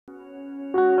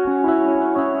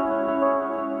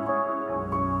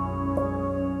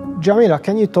Jamila,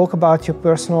 can you talk about your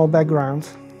personal background?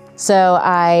 So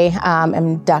I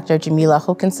am Dr. Jamila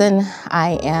Hokanson.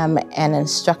 I am an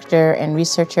instructor and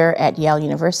researcher at Yale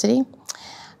University,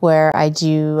 where I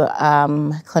do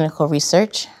clinical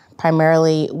research,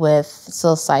 primarily with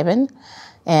psilocybin,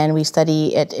 and we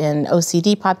study it in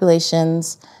OCD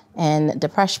populations and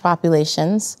depressed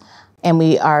populations, and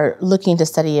we are looking to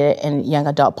study it in young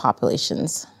adult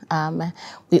populations.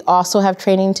 We also have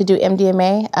training to do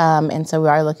MDMA, and so we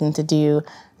are looking to do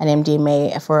an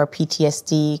MDMA for a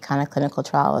PTSD kind of clinical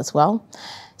trial as well.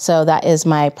 So that is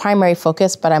my primary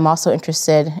focus, but I'm also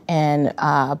interested in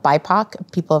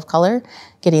BIPOC, people of color,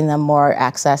 getting them more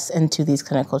access into these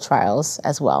clinical trials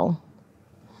as well.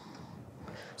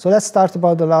 So let's start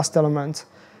about the last element.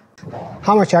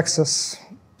 How much access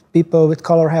people with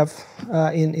color have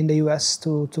in the US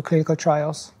to clinical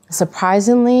trials?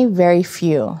 Surprisingly, very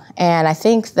few. And I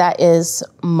think that is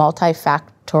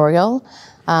multifactorial.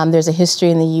 There's a history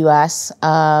in the US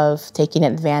of taking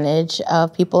advantage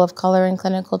of people of color in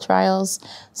clinical trials.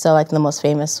 So like the most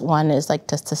famous one is like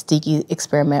the Tuskegee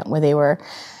experiment, where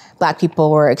Black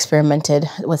people were experimented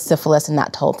with syphilis and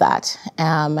not told that.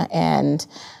 And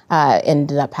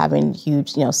ended up having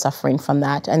huge, suffering from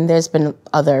that. And there's been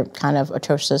other kind of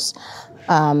atrocious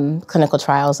clinical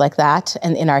trials like that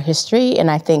in our history, and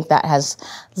I think that has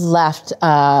left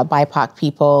BIPOC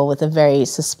people with a very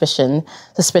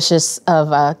suspicious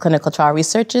of clinical trial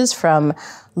researchers from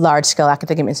large-scale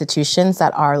academic institutions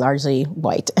that are largely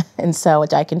white, and so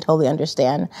which I can totally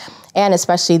understand, and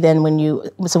especially then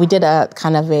so we did a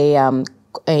kind of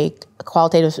a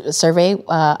qualitative survey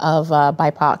of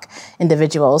BIPOC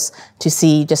individuals to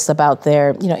see just about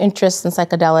their interests in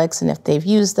psychedelics and if they've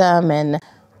used them and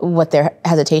what their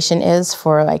hesitation is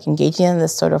for like engaging in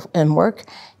this sort of work.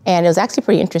 And it was actually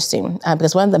pretty interesting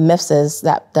because one of the myths is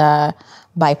that the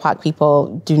BIPOC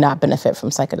people do not benefit from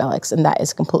psychedelics, and that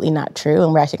is completely not true.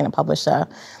 And we're actually going to publish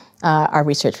our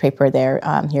research paper there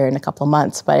here in a couple of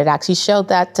months. But it actually showed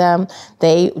that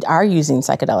they are using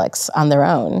psychedelics on their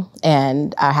own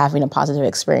and are having a positive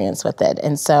experience with it.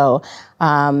 And so,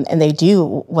 and they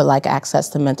would like access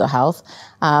to mental health.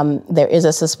 There is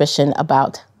a suspicion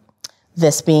about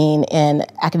this being in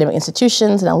academic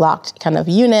institutions in a locked kind of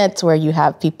unit where you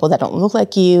have people that don't look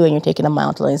like you and you're taking a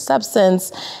mildly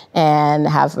substance and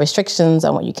have restrictions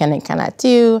on what you can and cannot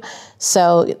do.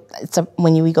 So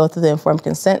when we go through the informed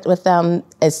consent with them,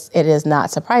 it is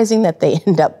not surprising that they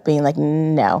end up being like,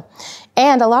 no.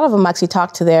 And a lot of them actually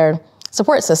talk to their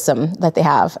support system that they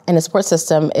have, and the support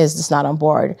system is just not on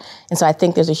board. And so I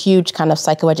think there's a huge kind of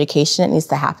psychoeducation that needs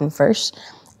to happen first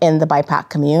in the BIPOC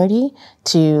community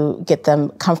to get them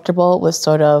comfortable with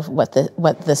sort of what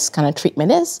this kind of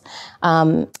treatment is,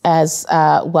 as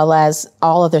well as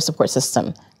all of their support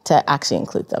system to actually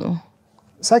include them.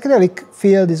 Psychedelic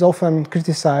field is often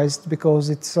criticized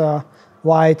because it's a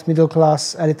white,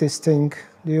 middle-class, elitist thing.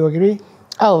 Do you agree?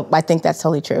 Oh, I think that's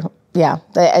totally true. Yeah,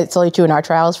 it's totally true in our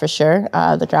trials for sure.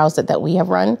 The trials that we have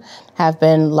run have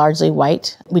been largely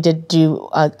white. We did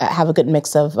have a good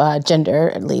mix of gender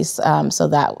at least, so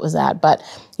that was that. But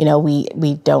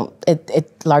we don't.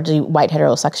 It's largely white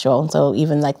heterosexual, and so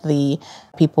even like the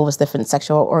people with different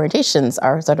sexual orientations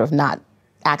are sort of not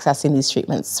accessing these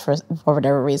treatments for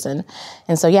whatever reason.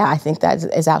 And so yeah, I think that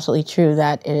is absolutely true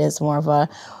that it is more of a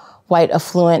white,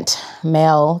 affluent,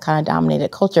 male kind of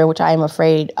dominated culture, which I am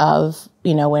afraid of,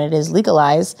 when it is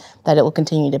legalized, that it will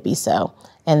continue to be so.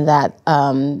 And that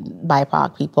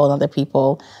BIPOC people and other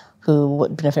people who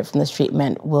would benefit from this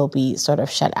treatment will be sort of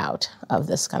shut out of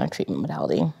this kind of treatment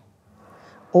modality.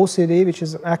 OCD, which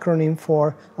is an acronym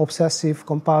for Obsessive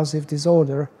Compulsive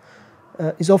Disorder,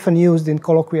 is often used in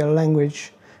colloquial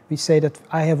language. We say that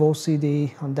I have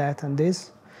OCD on that and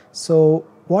this. So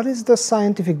what is the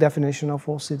scientific definition of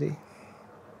OCD?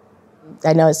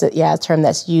 I know it's a term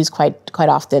that's used quite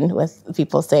often with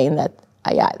people saying that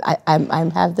I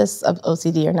have this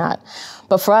OCD or not.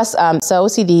 But for us, so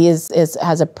OCD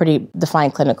has a pretty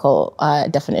defined clinical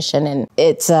definition, and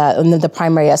it's the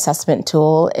primary assessment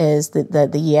tool is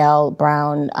the Yale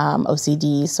Brown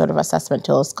OCD sort of assessment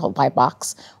tool. It's called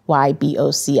YBOCS,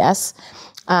 YBOCS.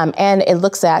 And it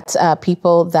looks at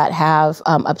people that have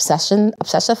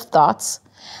obsessive thoughts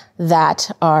that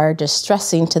are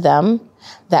distressing to them,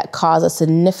 that cause a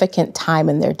significant time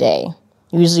in their day,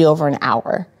 usually over an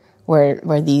hour,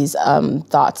 where these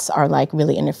thoughts are like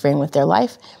really interfering with their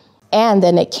life. And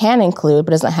then it can include,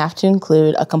 but doesn't have to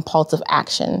include, a compulsive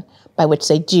action by which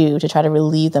they do to try to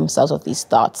relieve themselves of these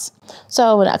thoughts.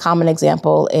 So a common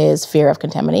example is fear of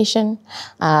contamination.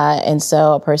 And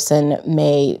so a person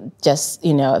may just,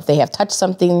 if they have touched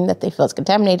something that they feel is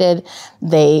contaminated,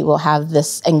 they will have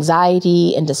this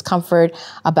anxiety and discomfort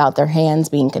about their hands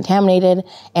being contaminated,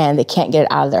 and they can't get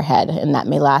it out of their head. And that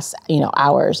may last,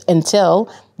 hours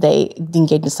until they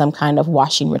engage in some kind of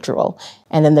washing ritual.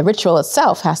 And then the ritual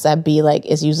itself has to be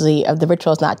the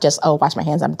ritual is not just, oh, wash my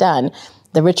hands, I'm done.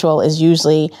 The ritual is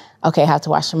usually, okay, I have to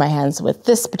wash my hands with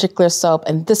this particular soap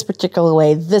and this particular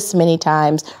way, this many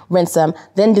times, rinse them,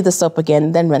 then do the soap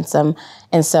again, then rinse them.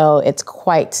 And so it's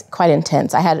quite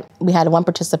intense. We had one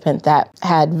participant that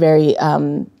had very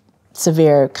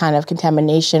severe kind of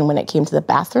contamination when it came to the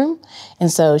bathroom.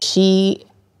 And so she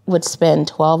would spend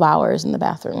 12 hours in the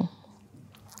bathroom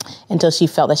until she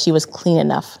felt that she was clean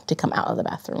enough to come out of the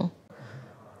bathroom.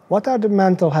 What are the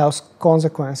mental health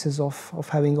consequences of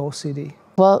having OCD?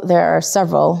 Well, there are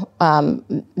several.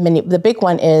 The big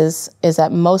one is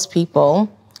that most people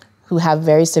who have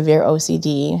very severe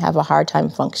OCD have a hard time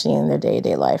functioning in their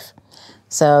day-to-day life.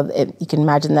 So you can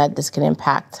imagine that this can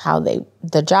impact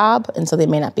the job, and so they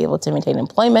may not be able to maintain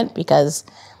employment because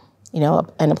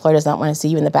an employer does not want to see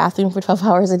you in the bathroom for 12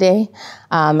 hours a day.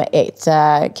 It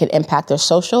can impact their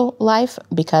social life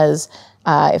because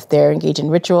if they're engaged in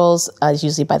rituals, it's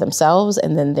usually by themselves,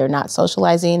 and then they're not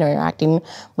socializing or interacting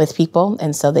with people,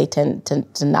 and so they tend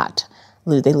to not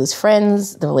lose. They lose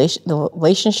friends. The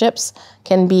relationships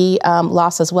can be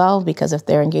lost as well, because if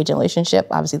they're engaged in a relationship,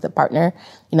 obviously the partner,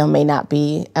 may not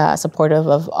be supportive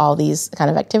of all these kind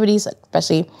of activities,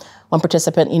 especially one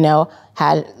participant,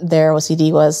 had their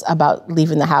OCD was about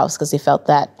leaving the house because they felt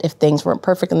that if things weren't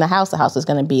perfect in the house was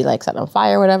going to be set on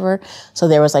fire or whatever. So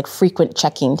there was frequent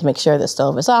checking to make sure the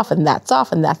stove is off and that's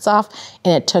off and that's off.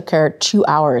 And it took her 2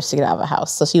 hours to get out of the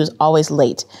house. So she was always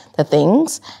late to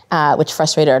things, which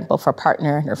frustrated her, both her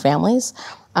partner and her families.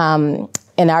 In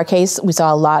our case, we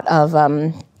saw a lot of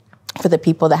for the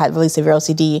people that had really severe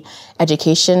OCD,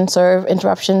 education sort of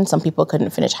interruption. Some people couldn't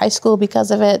finish high school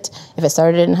because of it. If it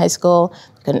started in high school,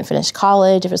 couldn't finish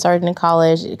college. If it started in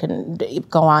college, you couldn't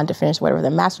go on to finish whatever their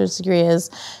master's degree is.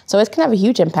 So it can have a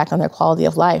huge impact on their quality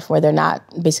of life, where they're not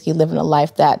basically living a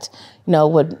life that,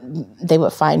 they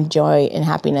would find joy and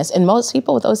happiness. And most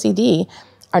people with OCD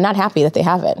are not happy that they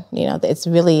have it. It's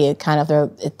really kind of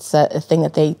it's a thing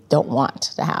that they don't want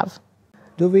to have.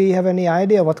 Do we have any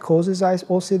idea what causes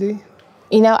OCD?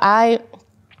 I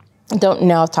don't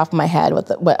know off the top of my head what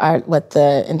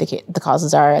the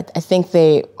causes are. I think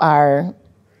they are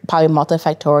probably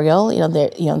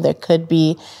multifactorial. There could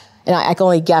be, and I can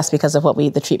only guess because of what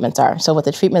the treatments are. So what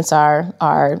the treatments are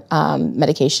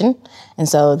medication, and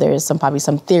so there's probably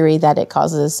some theory that it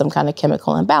causes some kind of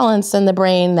chemical imbalance in the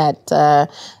brain that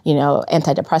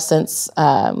antidepressants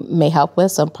may help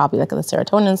with. So probably the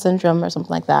serotonin syndrome or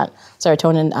something like that,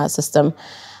 serotonin system,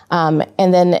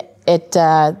 and then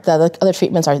the other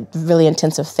treatments are really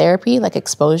intensive therapy, like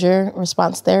exposure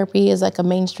response therapy is a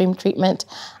mainstream treatment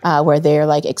where they're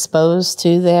exposed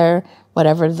to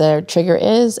whatever their trigger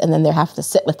is, and then they have to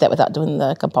sit with it without doing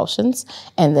the compulsions,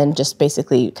 and then just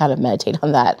basically kind of meditate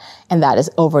on that. And that is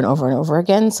over and over and over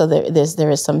again. So there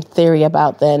is some theory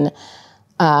about then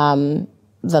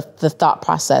the thought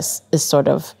process is sort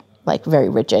of very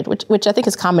rigid, which I think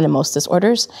is common in most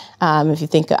disorders. If you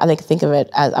think of it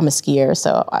as, I'm a skier,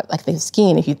 so I think of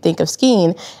skiing. If you think of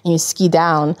skiing and you ski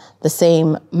down the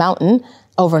same mountain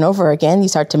over and over again, you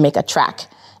start to make a track.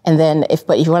 And then if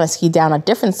you want to ski down a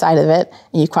different side of it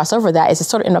and you cross over that, it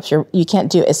sort of interrupts you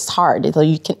can't do it. It's hard. So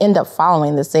you can end up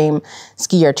following the same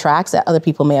skier tracks that other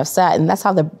people may have set. And that's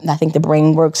how I think the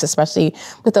brain works, especially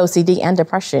with OCD and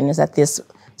depression, is that this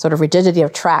sort of rigidity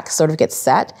of tracks sort of gets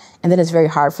set, and then it's very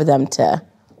hard for them to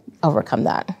overcome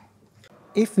that.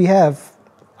 If we have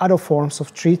other forms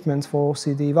of treatment for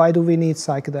OCD, why do we need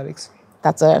psychedelics?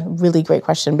 That's a really great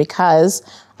question, because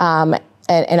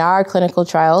in our clinical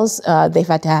trials, they've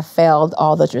had to have failed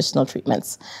all the traditional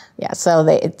treatments. Yeah,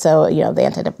 it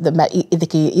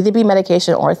can either be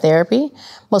medication or therapy.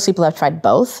 Most people have tried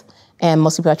both. And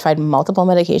most people have tried multiple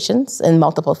medications and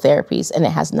multiple therapies, and it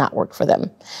has not worked for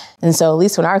them. And so at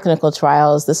least in our clinical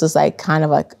trials, this is kind of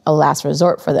a last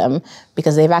resort for them,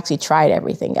 because they've actually tried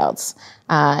everything else.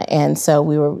 And so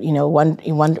we were,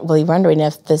 really wondering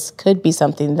if this could be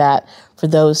something that, for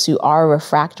those who are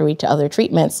refractory to other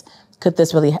treatments, could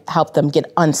this really help them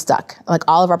get unstuck?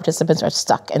 All of our participants are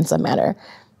stuck in some manner.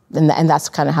 And that's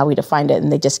kind of how we defined it.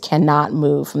 And they just cannot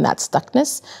move from that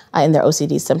stuckness in their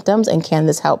OCD symptoms. And can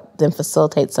this help them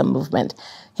facilitate some movement?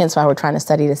 Hence why we're trying to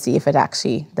study to see if it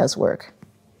actually does work.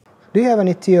 Do you have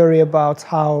any theory about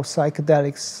how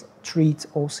psychedelics treat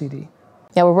OCD?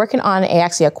 Yeah, we're working on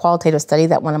actually a qualitative study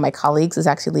that one of my colleagues is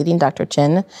actually leading, Dr.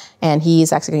 Chin, and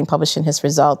he's actually going to publish his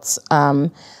results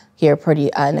here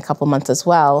in a couple months as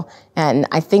well. And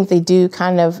I think they do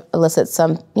kind of elicit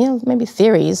some, maybe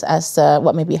theories as to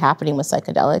what may be happening with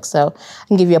psychedelics. So I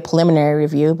can give you a preliminary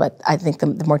review, but I think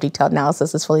the more detailed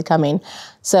analysis is fully coming.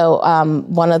 So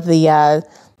one of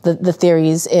the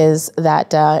theories is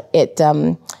that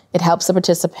it helps the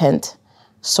participant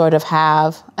sort of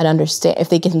have an understand, if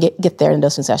they can get there in a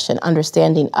dosing session,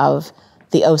 understanding of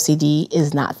the OCD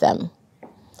is not them.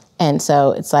 And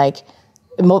so it's like,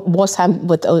 most time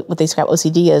what they describe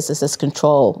OCD is this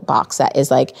control box that is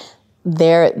like,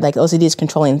 OCD is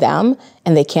controlling them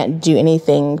and they can't do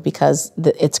anything because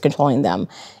it's controlling them.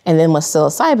 And then with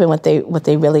psilocybin, what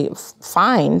they really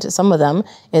find, some of them,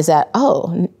 is that,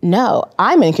 oh, no,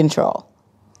 I'm in control.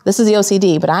 This is the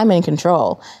OCD, but I'm in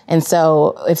control. And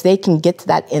so if they can get to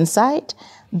that insight,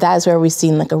 that's where we've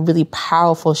seen like a really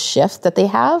powerful shift that they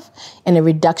have and a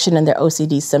reduction in their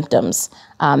OCD symptoms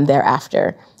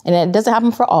thereafter. And it doesn't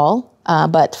happen for all,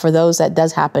 but for those that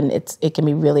does happen, it can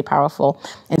be really powerful.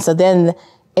 And so then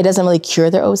it doesn't really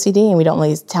cure their OCD, and we don't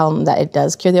really tell them that it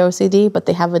does cure their OCD, but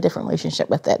they have a different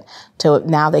relationship with it. So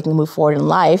now they can move forward in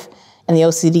life, and the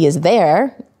OCD is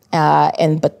there,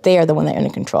 but they are the one that are in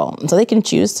control. And so they can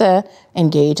choose to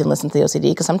engage and listen to the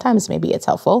OCD, because sometimes maybe it's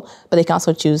helpful, but they can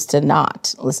also choose to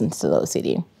not listen to the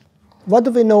OCD. What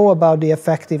do we know about the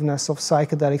effectiveness of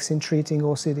psychedelics in treating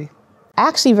OCD?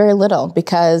 Actually, very little,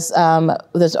 because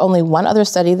there's only one other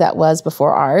study that was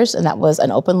before ours, and that was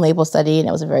an open label study, and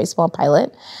it was a very small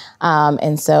pilot.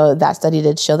 And so that study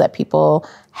did show that people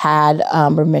had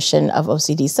remission of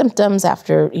OCD symptoms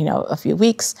after, a few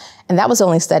weeks, and that was the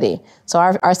only study. So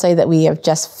our study that we have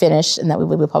just finished and that we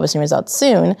will be publishing results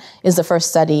soon is the first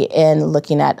study in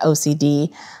looking at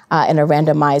OCD in a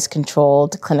randomized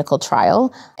controlled clinical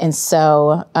trial. And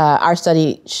so our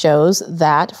study shows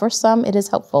that for some it is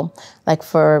helpful, like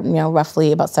for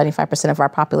roughly about 75% of our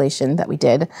population that we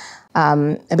did.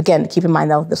 And again, keep in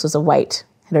mind though, this was a white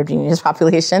heterogeneous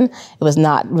population. It was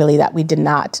not really that we did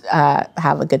not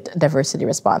have a good diversity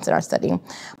response in our study.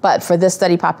 But for this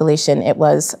study population, it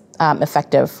was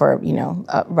effective for,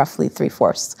 roughly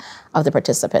 3/4 of the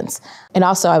participants. And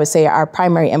also I would say our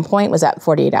primary endpoint was at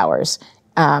 48 hours.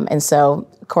 And so,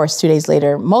 of course, 2 days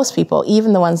later, most people,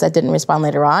 even the ones that didn't respond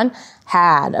later on,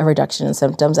 had a reduction in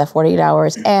symptoms at 48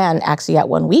 hours and actually at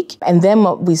 1 week. And then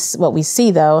what we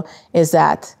see, though, is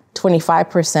that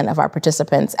 25% of our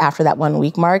participants after that 1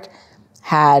 week mark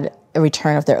had a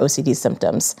return of their OCD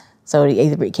symptoms. So it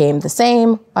either became the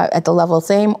same, at the level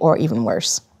same, or even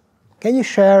worse. Can you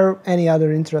share any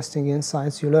other interesting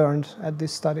insights you learned at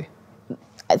this study?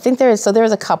 I think there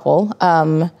was a couple.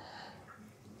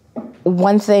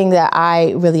 One thing that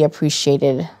I really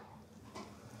appreciated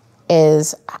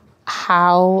is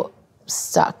how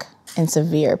stuck and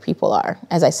severe people are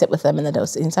as I sit with them in the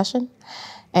dosing session,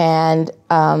 and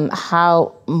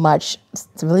how much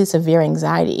really severe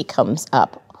anxiety comes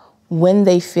up when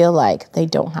they feel like they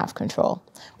don't have control,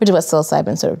 which is what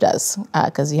psilocybin sort of does,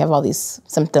 because you have all these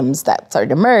symptoms that start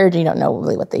to emerge, and you don't know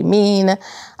really what they mean,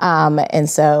 and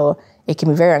so it can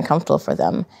be very uncomfortable for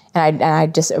them. And I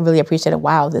just really appreciated,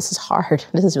 wow, this is hard.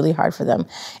 This is really hard for them.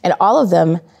 And all of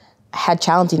them had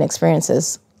challenging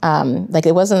experiences. Like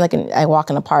it wasn't like I walk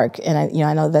in a park, and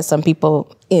I know that some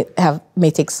people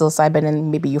may take psilocybin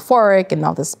and maybe euphoric and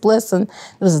all this bliss, and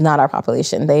this is not our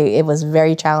population. It was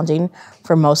very challenging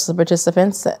for most of the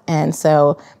participants, and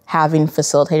so having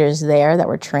facilitators there that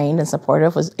were trained and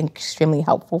supportive was extremely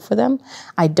helpful for them.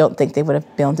 I don't think they would have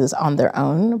been able to do this on their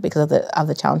own because of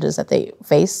the challenges that they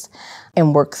faced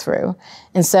and worked through.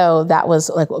 And so that was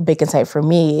like a big insight for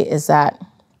me, is that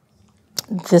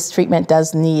this treatment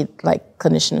does need like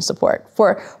clinician support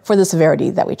for the severity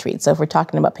that we treat. So if we're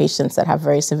talking about patients that have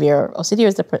very severe OCD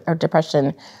or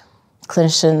depression,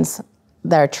 clinicians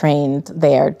that are trained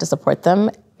there to support them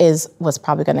was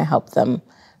probably going to help them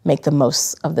make the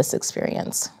most of this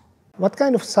experience. What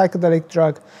kind of psychedelic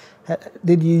drug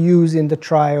did you use in the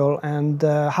trial, and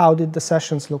how did the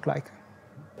sessions look like?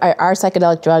 Our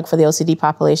psychedelic drug for the OCD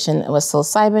population was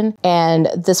psilocybin, and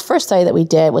this first study that we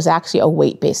did was actually a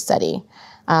weight-based study,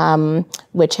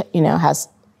 which has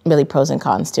really pros and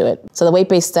cons to it. So the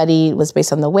weight-based study was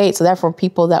based on the weight, so therefore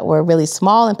people that were really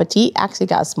small and petite actually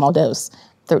got a small dose,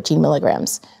 13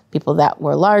 milligrams. People that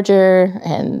were larger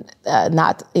and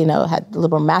not, had a little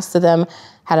more mass to them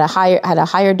had a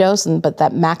higher dose, but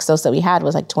that max dose that we had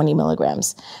was like 20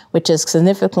 milligrams, which is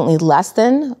significantly less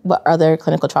than what other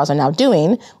clinical trials are now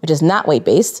doing, which is not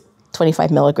weight-based,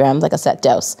 25 milligrams, like a set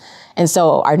dose. And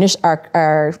so our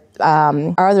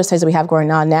other studies that we have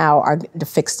going on now are the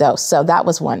fixed dose. So that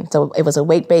was one. So it was a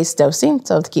weight-based dosing.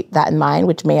 So to keep that in mind,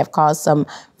 which may have caused some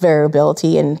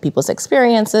variability in people's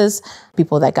experiences.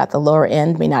 People that got the lower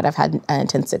end may not have had an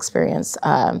intense experience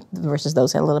versus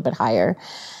those at a little bit higher.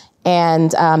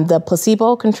 And the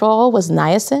placebo control was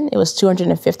niacin. It was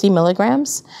 250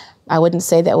 milligrams. I wouldn't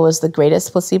say that was the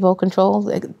greatest placebo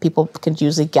control. People can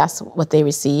usually guess what they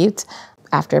received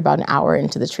after about an hour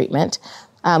into the treatment.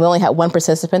 We only had one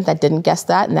participant that didn't guess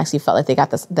that and actually felt like they got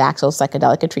the actual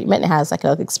psychedelic treatment and had a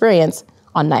psychedelic experience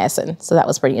on niacin. So that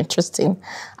was pretty interesting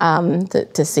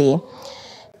to see.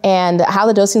 And how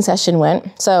the dosing session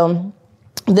went. So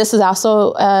this is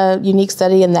also a unique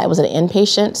study in that it was an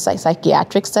inpatient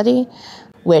psychiatric study,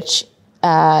 which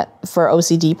for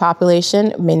OCD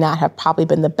population may not have probably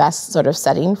been the best sort of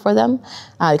setting for them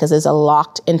because there's a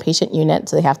locked inpatient unit.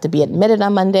 So they have to be admitted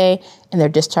on Monday and they're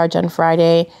discharged on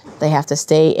Friday. They have to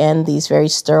stay in these very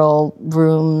sterile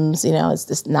rooms. It's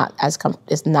just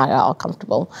it's not at all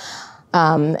comfortable.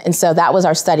 And so that was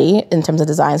our study in terms of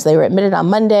design. So they were admitted on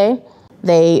Monday.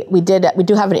 We do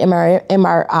have an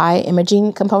MRI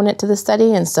imaging component to the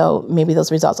study, and so maybe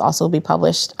those results also will be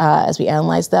published as we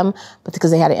analyze them. But because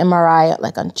they had an MRI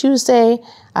like on Tuesday,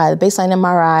 the baseline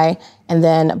MRI, and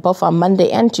then both on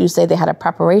Monday and Tuesday they had a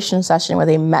preparation session where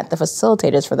they met the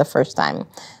facilitators for the first time.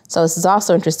 So this is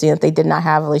also interesting that they did not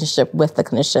have a relationship with the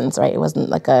clinicians, right? It wasn't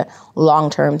like a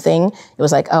long-term thing. It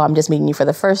was like, oh, I'm just meeting you for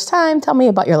the first time. Tell me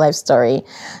about your life story.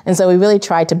 And so we really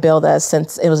tried to build a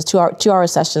sense, it was a two-hour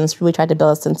sessions, really tried to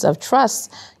build a sense of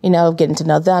trust, getting to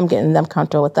know them, getting them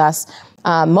comfortable with us.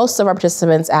 Most of our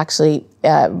participants actually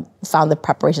found the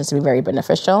preparations to be very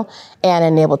beneficial and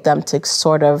enabled them to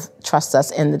sort of trust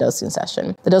us in the dosing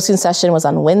session. The dosing session was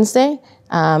on Wednesday,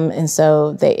 and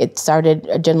so it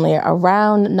started generally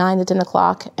around 9 to 10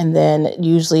 o'clock, and then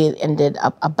usually it ended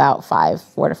up about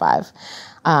 4 to 5.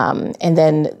 And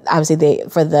then obviously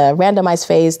for the randomized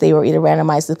phase, they were either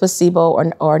randomized to placebo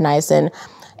or niacin,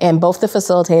 and both the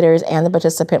facilitators and the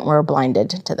participant were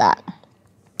blinded to that.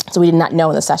 So we did not know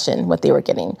in the session what they were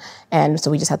getting. And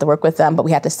so we just had to work with them, but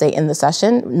we had to stay in the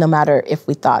session no matter if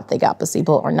we thought they got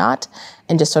placebo or not,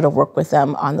 and just sort of work with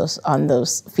them on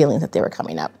those feelings that they were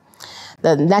coming up.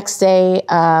 The next day,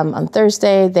 on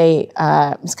Thursday,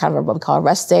 it's kind of what we call a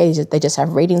rest day. They just have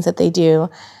ratings that they do.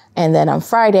 And then on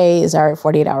Friday is our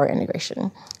 48-hour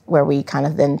integration, where we kind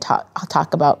of then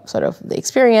talk about sort of the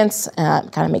experience,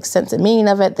 kind of make sense and meaning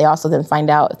of it. They also then find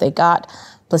out if they got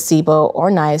placebo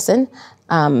or niacin,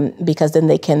 because then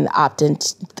they can opt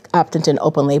into an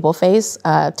open label phase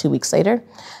 2 weeks later.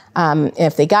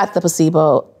 If they got the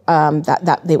placebo,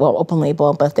 that they will open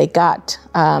label, but if they got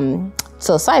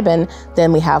psilocybin,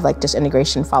 then we have like just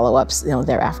integration follow-ups,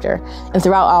 thereafter. And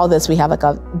throughout all this, we have like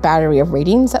a battery of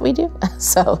ratings that we do.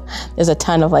 So there's a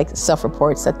ton of like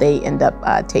self-reports that they end up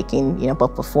taking,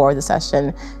 both before the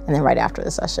session and then right after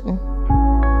the session.